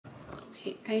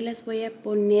Okay, ahí les voy a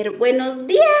poner buenos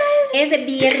días. Es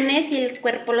viernes y el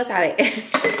cuerpo lo sabe.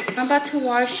 I'm about to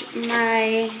wash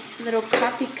my little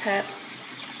coffee cup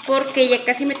porque ya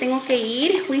casi me tengo que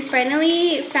ir. We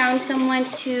finally found someone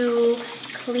to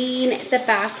clean the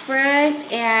bath for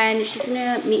us and she's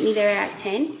gonna meet me there at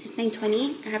 10. It's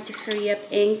 9:20. I have to hurry up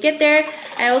and get there.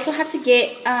 I also have to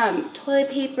get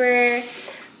toilet paper,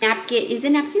 napkin, is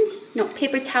it napkins? No,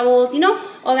 paper towels, you know,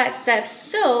 all that stuff.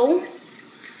 So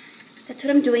that's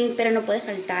what I'm doing, pero no puede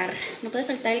faltar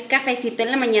el cafecito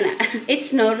en la mañana. It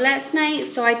snowed last night,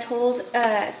 so I told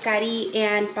Cari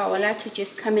and Paola to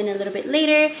just come in a little bit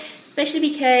later, especially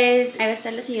because I va a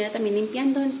estar la señora también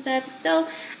limpiando and stuff. So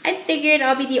I figured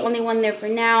I'll be the only one there for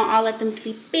now. I'll let them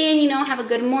sleep in, you know, have a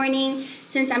good morning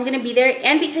since I'm gonna be there.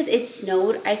 And because it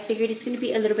snowed, I figured it's gonna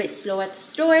be a little bit slow at the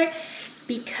store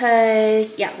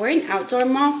because, yeah, we're in outdoor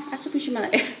mall.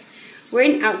 We're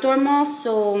in outdoor mall,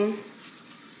 so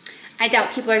I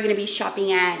doubt people are going to be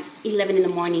shopping at 11 in the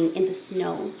morning in the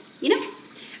snow, you know?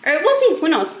 Or we'll see, who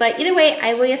knows? But either way,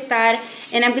 I voy a estar,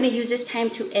 and I'm going to use this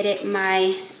time to edit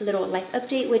my little life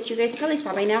update, which you guys probably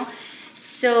saw by now.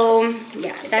 So,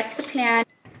 yeah, that's the plan.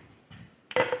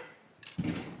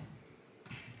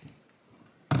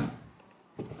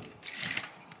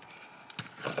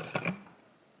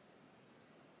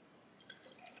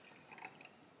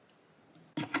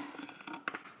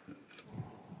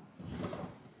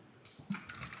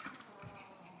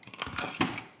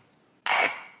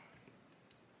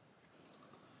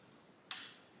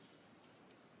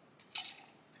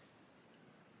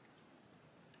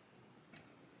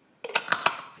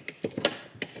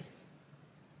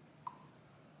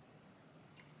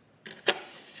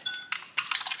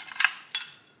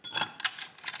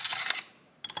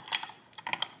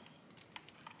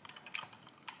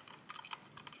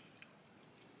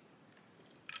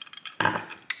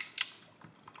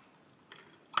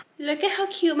 Look at how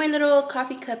cute my little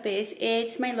coffee cup is.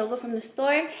 It's my logo from the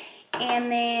store.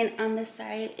 And then on the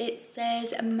side, it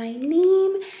says my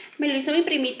name. Me lo hizo mi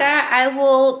primita. I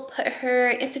will put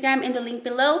her Instagram in the link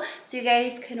below so you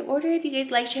guys can order if you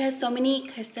guys like. She has so many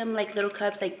custom like little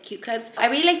cups, like cute cups. I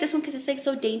really like this one because it's like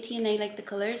so dainty and I like the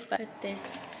colors. But put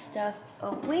this stuff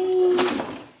away.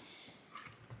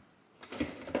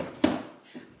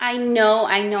 I know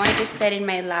I just said in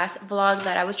my last vlog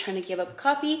that I was trying to give up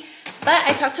coffee, but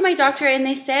I talked to my doctor and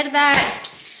they said that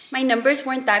my numbers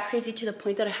weren't that crazy to the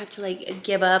point that I have to like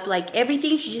give up like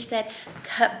everything. She just said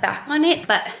cut back on it,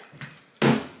 but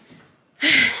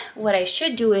what I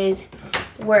should do is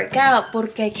work out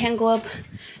porque I can't go up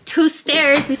 2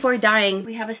 stairs before dying.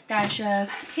 We have a stash of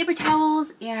paper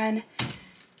towels and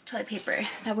toilet paper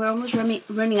that we're almost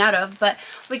running out of, but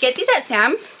we get these at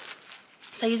Sam's.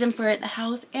 So I use them for the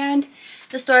house and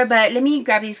the store, but let me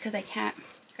grab these because I can't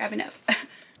grab enough.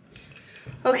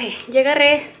 Okay, ya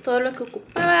agarré todo lo que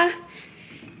ocupaba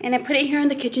and I put it here on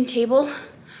the kitchen table.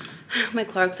 My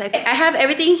Clorox. I have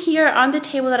everything here on the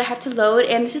table that I have to load,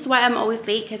 and this is why I'm always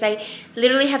late because I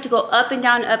literally have to go up and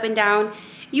down, up and down.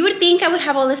 You would think I would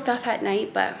have all this stuff at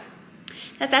night, but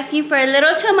that's asking for a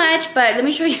little too much. But let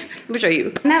me show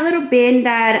you. That little bin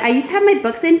that I used to have my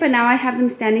books in, but now I have them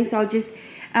standing, so I'll just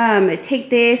take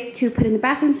this to put in the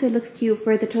bathroom so it looks cute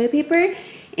for the toilet paper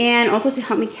and also to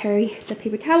help me carry the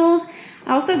paper towels.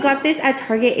 I also got this at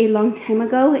Target a long time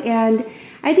ago and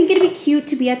I think it'd be cute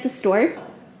to be at the store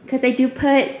because I do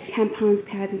put tampons,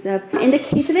 pads and stuff in the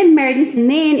case of emergency. And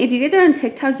then if you guys are on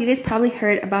TikTok, you guys probably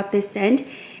heard about this scent.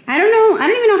 I don't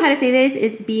even know how to say this.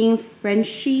 It's being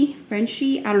Frenchy,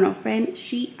 I don't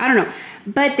know.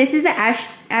 But this is the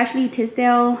Ashley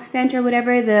Tisdale scent or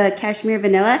whatever, the cashmere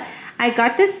vanilla. I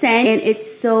got this scent and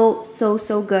it's so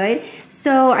good.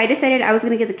 So I decided I was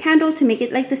gonna get the candle to make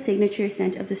it like the signature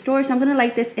scent of the store. So I'm gonna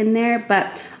light this in there,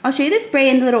 but I'll show you the spray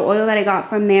and the little oil that I got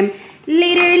from them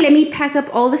later. Let me pack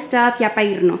up all the stuff ya pa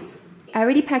irnos. I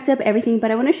already packed up everything, but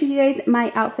I want to show you guys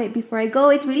my outfit before I go.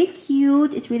 It's really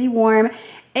cute, it's really warm.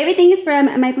 Everything is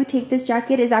from my boutique. This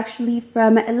jacket is actually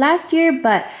from last year,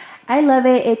 but I love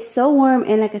it. It's so warm,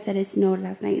 and like I said, it snowed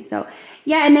last night. So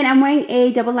yeah, and then I'm wearing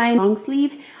a double line long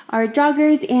sleeve, our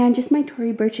joggers, and just my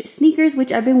Tory Burch sneakers,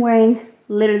 which I've been wearing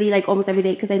literally like almost every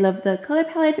day because I love the color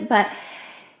palette. But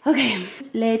okay,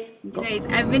 let's go. Guys,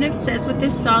 I've been obsessed with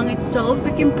this song. It's so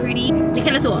freaking pretty.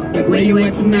 Like where you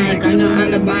went tonight, got no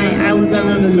alibi. I was all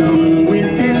alone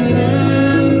with that love.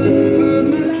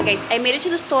 Okay guys, I made it to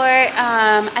the store.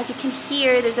 As you can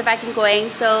hear, there's a vacuum going.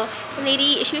 So the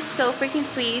lady, she was so freaking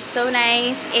sweet, so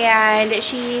nice, and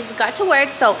she's got to work.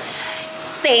 So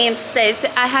same sis,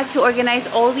 I had to organize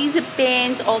all these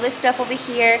bins, all this stuff over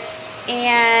here,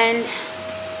 and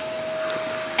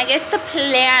I guess the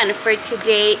plan for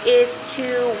today is to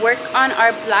work on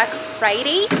our Black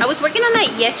Friday. I was working on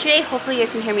that yesterday. Hopefully you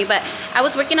guys can hear me, but I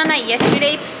was working on that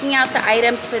yesterday, picking out the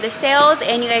items for the sales.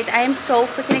 And you guys, I am so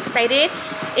freaking excited.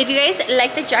 If you guys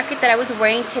like the jacket that I was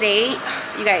wearing today,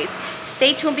 you guys,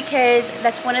 stay tuned because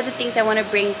that's one of the things I want to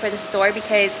bring for the store,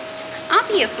 because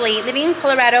obviously living in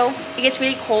Colorado, it gets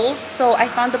really cold. So I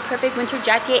found the perfect winter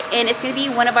jacket and it's going to be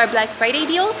one of our Black Friday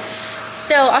deals.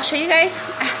 So I'll show you guys.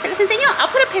 I'll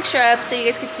put a picture up so you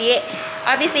guys can see it.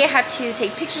 Obviously I have to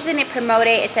take pictures in it, promote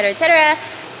it, etc, etc.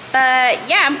 But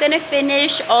yeah, I'm gonna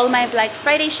finish all my Black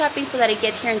Friday shopping so that it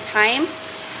gets here in time.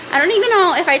 I don't even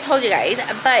know if I told you guys,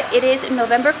 but it is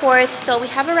November 4th, so we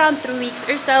have around 3 weeks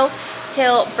or so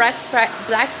till Black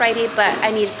Friday. But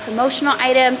I need promotional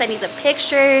items, I need the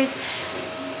pictures.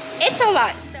 It's a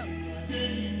lot.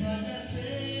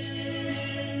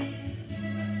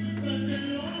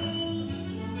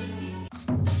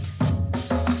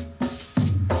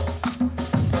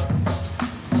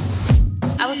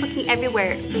 I was looking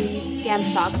everywhere for these damn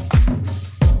socks.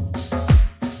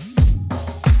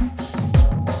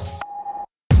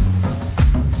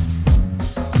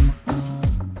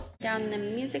 Down the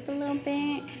music a little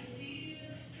bit.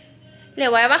 Le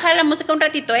voy a bajar la música un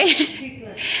ratito,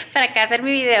 para acá hacer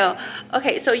mi video.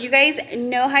 Okay, so you guys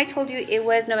know how I told you it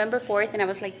was November 4th and I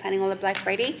was like planning all the Black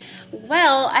Friday.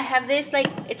 Well, I have this, like,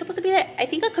 it's supposed to be like, I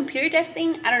think a computer desk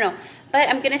thing, I don't know. But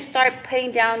I'm gonna start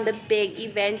putting down the big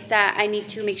events that I need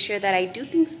to make sure that I do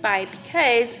things by,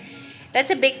 because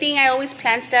that's a big thing. I always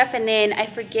plan stuff and then I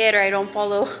forget or I don't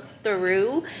follow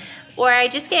through, or I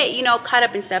just get, you know, caught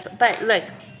up in stuff. But look,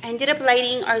 I ended up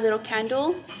lighting our little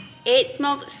candle. It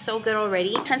smells so good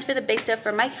already. Transfer the big stuff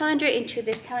from my calendar into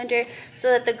this calendar so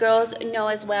that the girls know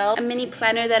as well. A mini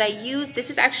planner that I use.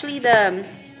 This is actually the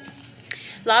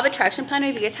Law of Attraction planner.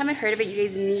 If you guys haven't heard of it, you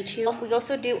guys need to. We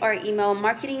also do our email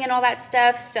marketing and all that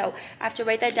stuff. So I have to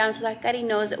write that down so that Gary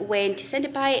knows when to send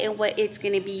it by and what it's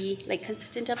going to be like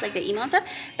consistent of, like the email and stuff.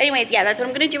 But anyways, yeah, that's what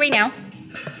I'm going to do right now.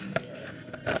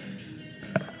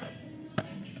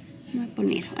 Voy a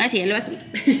poner. Ahora sí, ya lo voy a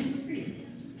subir.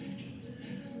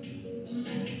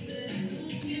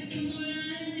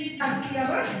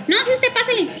 No, si usted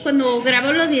pásale. Cuando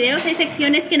grabo los videos hay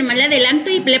secciones que nomás le adelanto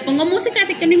y le pongo música,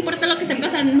 así que no importa lo que esté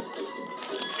pasando.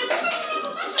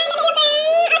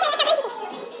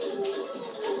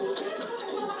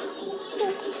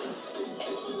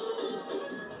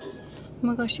 Oh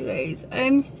my gosh, you guys,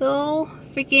 I'm so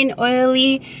freaking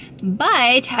oily,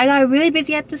 but I got really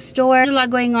busy at the store. There's a lot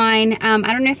going on.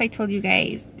 I don't know if I told you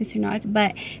guys this or not,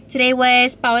 but today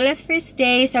was Paola's first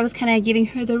day, so I was kind of giving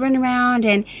her the runaround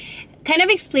and kind of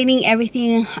explaining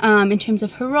everything in terms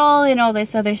of her role and all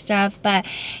this other stuff. But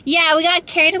yeah, we got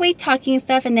carried away talking and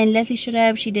stuff, and then Leslie showed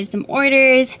up. She did some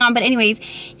orders. But anyways,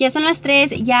 ya son las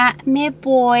 3, ya me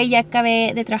voy, ya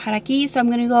acabé de trabajar aquí, so I'm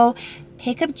gonna go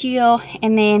pick up Gio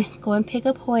and then go and pick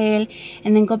up Joel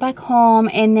and then go back home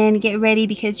and then get ready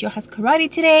because Gio has karate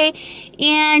today,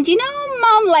 and you know,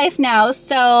 mom life now.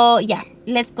 So yeah,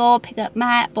 let's go pick up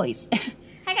my boys.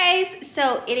 Hi guys,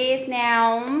 so it is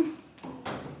now,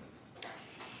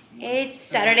 it's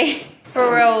Saturday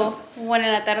for real. It's 1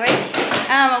 in la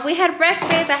tarde. We had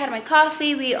breakfast, I had my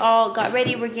coffee, we all got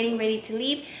ready, we're getting ready to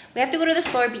leave. We have to go to the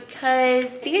store because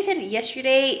I think I said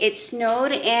yesterday it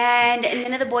snowed and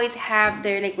none of the boys have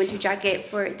their like winter jacket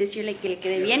for this year, like que le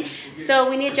quede bien. So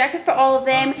we need a jacket for all of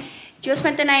them. Joe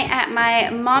spent the night at my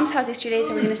mom's house yesterday,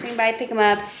 so we're gonna swing by, pick him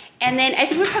up. And then I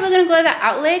think we're probably gonna go to the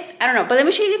outlets. I don't know, but let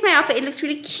me show you guys my outfit. It looks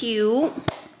really cute.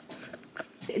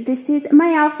 This is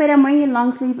my outfit. I'm wearing a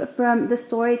long sleeve from the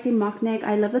store. It's a mock neck.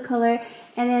 I love the color.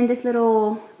 And then this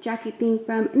little jacket thing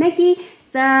from Nike.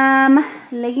 Some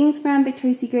leggings from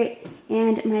Victoria's Secret.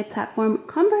 And my platform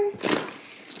Converse.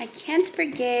 I can't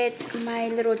forget my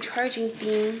little charging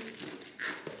thing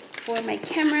for my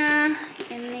camera.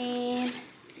 And then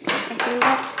I think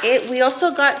that's it. We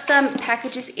also got some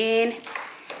packages in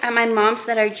at my mom's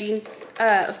that are jeans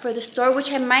for the store,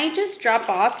 which I might just drop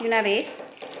off una vez.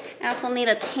 I also need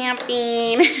a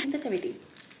tampon. That's everything.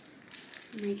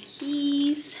 My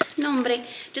keys. No, hombre.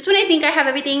 Just when I think I have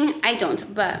everything, I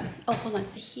don't. But, oh, hold on.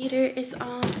 The heater is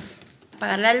off.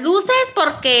 Apagar las luces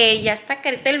porque ya está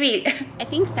carito el bill. I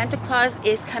think Santa Claus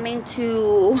is coming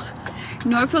to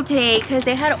Northfield today because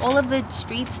they had all of the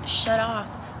streets shut off,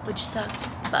 which sucked.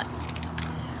 But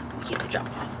we get to drop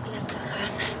off las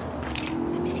cajas.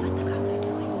 Let me see what the girls are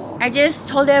doing. I just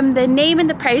told them the name and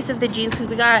the price of the jeans because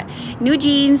we got new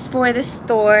jeans for the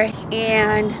store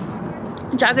and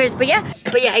joggers. But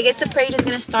yeah, I guess the parade is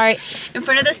gonna start in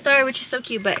front of the store, which is so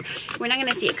cute, but we're not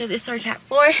gonna see it because it starts at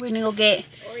 4. We're gonna go get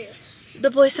Oreos. the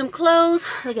boys some clothes.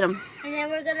 Look at them. And then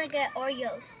we're gonna get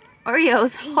Oreos.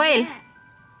 Oreos. Joel.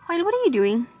 Joel, what are you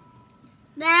doing?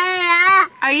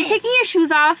 Are you taking your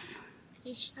shoes off?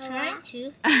 He's trying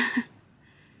to.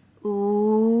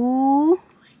 Ooh.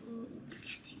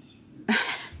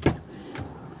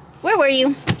 Where were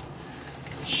you?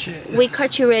 Shit. We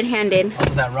caught you red-handed. I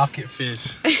was at Rocket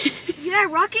Fizz. You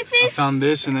had Rocket Fizz? I found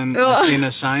this and then I seen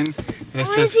a sign and it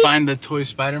says find the toy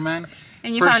Spider-Man.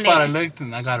 And you First found spot it. I looked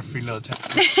and I got a free little tap.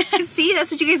 See,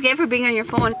 that's what you guys get for being on your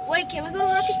phone. Wait, can we go to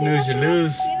Rocket Fizz? Snooze you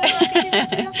lose.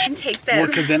 And take them. Well,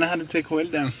 because then I had to take Joel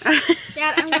down.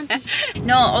 Dad, I want to.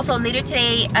 No, also later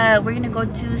today, we're gonna go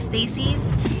to Stacy's.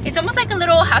 It's almost like a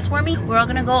little housewarming. We're all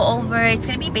gonna go over. It's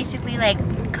gonna be basically like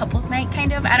couples night,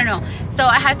 kind of. I don't know. So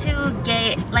I had to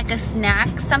get like a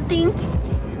snack, something.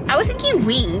 I was thinking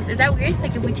wings. Is that weird?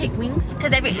 Like if we take wings,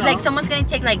 because like someone's gonna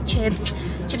take like chips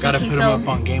Gotta and put queso. them up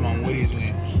on game on Woody's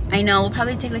wings. I know. We'll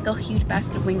probably take like a huge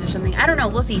basket of wings or something. I don't know.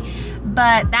 We'll see.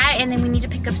 But that, and then we need to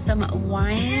pick up some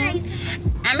wine.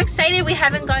 I'm excited. We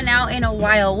haven't gone out in a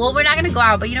while. Well, we're not gonna go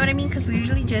out, but you know what I mean? Because we're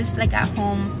usually just like at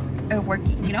home or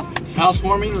working, you know?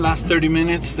 Housewarming, last 30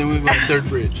 minutes, then we go to Third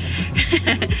Bridge.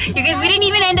 You guys, we didn't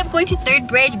even end up going to Third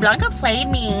Bridge. Blanca played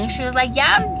me. She was like,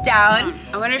 yeah, I'm down.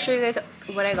 I want to show you guys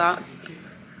what I got.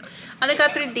 I only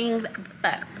got 3 things,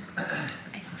 but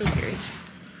I figured.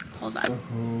 Hold on.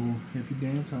 Oh, if you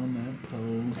dance on that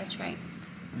pole. That's right.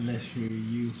 Unless you're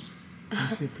you. Can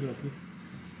you say pillow, please?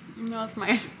 No, it's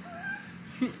mine.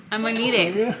 I'm gonna need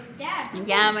it. Dad.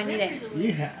 Yeah, I'm gonna need it.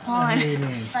 Yeah. Hold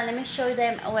on. Let me show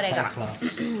them what I got.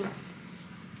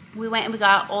 We went and we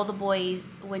got all the boys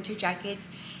winter jackets,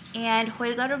 and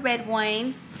Joel got a red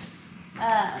wine.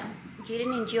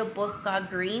 Jaden and Gio both got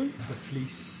green. The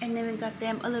fleece. And then we got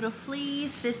them a little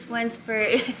fleece. This one's for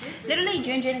literally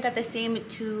Gio and Jaden got the same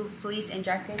 2 fleece and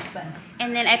jackets, but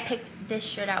and then I picked this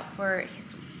shirt out for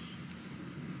Jesus.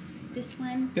 This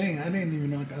one. Dang, I didn't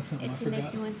even know I got something. It's I a forgot.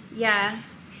 Nike one. Yeah.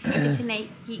 It's a Nike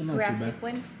Not too graphic bad.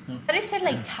 one. No. But I said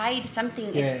like Tide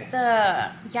something. Yeah. It's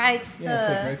the It's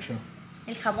like retro.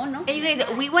 El jabón, no? And you guys,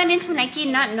 we went into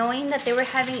Nike not knowing that they were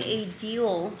having a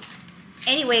deal.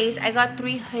 Anyways, I got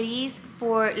 3 hoodies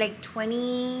for like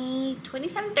 $27,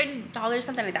 $30,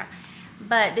 something like that.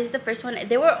 But this is the first one.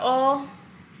 They were all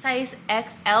size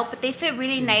XL, but they fit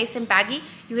really nice and baggy.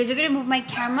 You guys are gonna move my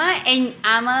camera and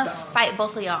I'ma fight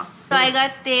both of y'all. So I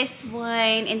got this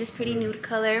one in this pretty nude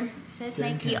color. It says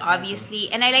Nike,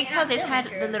 obviously. And I liked how this had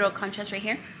the little contrast right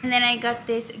here. And then I got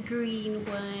this green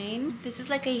one. This is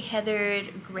like a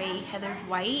heathered gray, heathered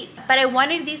white. But I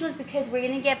wanted these ones because we're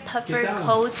gonna get puffer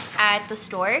coats at the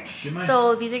store.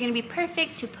 So these are gonna be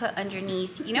perfect to put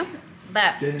underneath, you know?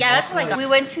 But yeah, that's what I got. We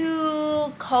went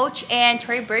to Coach and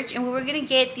Tory Burch and we were gonna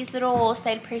get these little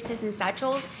side purses and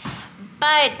satchels,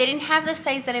 but they didn't have the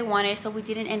size that I wanted, so we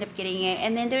didn't end up getting it.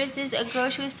 And then there's this a girl,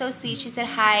 she was so sweet. She said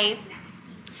hi,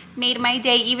 made my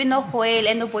day, even though Joel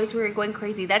and the boys were going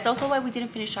crazy. That's also why we didn't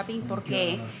finish shopping,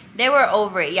 porque they were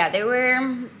over it. Yeah, they were,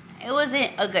 it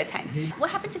wasn't a good time.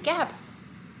 What happened to Gap?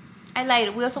 I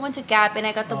lied. We also went to Gap and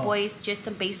I got the boys just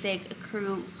some basic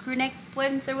crew neck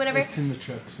ones or whatever. It's in the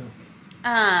truck, so.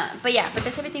 But yeah, but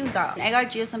that's everything we got. I got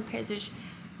Gio some pairs of,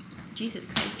 Jesus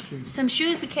Christ, some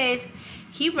shoes because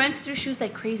he runs through shoes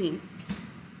like crazy.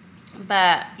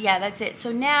 But yeah, that's it.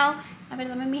 So now, I'm like,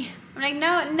 no,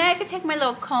 I can take my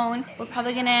little cone. We're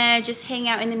probably gonna just hang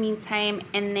out in the meantime,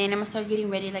 and then I'm gonna start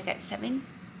getting ready like at 7.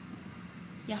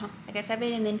 Yeah, like at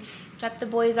 7, and then drop the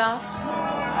boys off.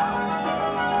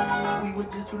 We were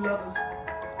just 2 lovers.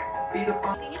 Beat up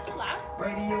on Think it's too loud?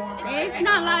 radio on It's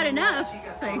not loud enough.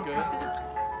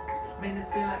 Mendez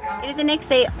feel like It is the next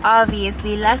day,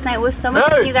 obviously. Last night was so much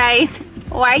fun, you guys.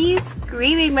 Why are you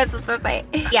screaming, Mrs. Thursday?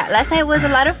 Yeah, last night was a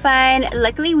lot of fun.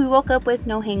 Luckily, we woke up with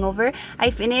no hangover.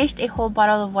 I finished a whole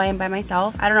bottle of wine by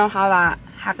myself. I don't know how that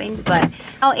happened, but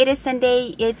oh, it is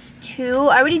Sunday. It's 2.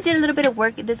 I already did a little bit of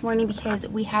work this morning because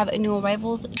we have new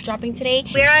arrivals dropping today.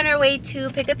 We're on our way to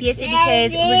pick up Yesi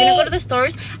because we're gonna go to the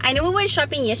stores. I know we went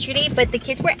shopping yesterday, but the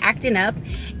kids were acting up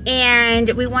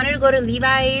and we wanted to go to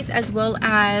Levi's as well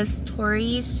as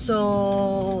Tory's.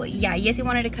 So yeah, Yesi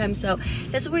wanted to come, so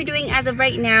that's what we're doing as of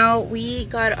right now. We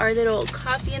got our little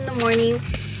coffee in the morning.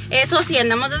 Eso sí,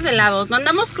 andamos desvelados. No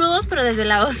andamos crudos, pero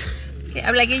desvelados. Okay,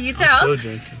 I'm like, you tell. So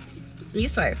drinking. You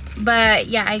swear. But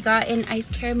yeah, I got an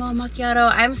iced caramel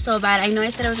macchiato. I'm so bad. I know I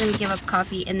said I was gonna give up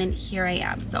coffee and then here I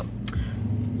am. So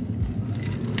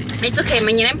it's okay.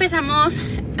 Mañana empezamos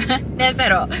de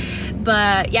cero.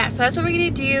 But yeah, so that's what we're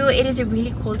gonna do. It is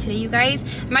really cold today, you guys.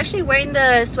 I'm actually wearing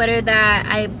the sweater that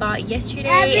I bought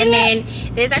yesterday, and then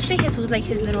there's actually his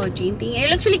little jean thing, and it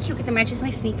looks really cute because it matches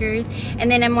my sneakers. And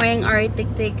then I'm wearing our thick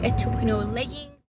a 2.0 legging.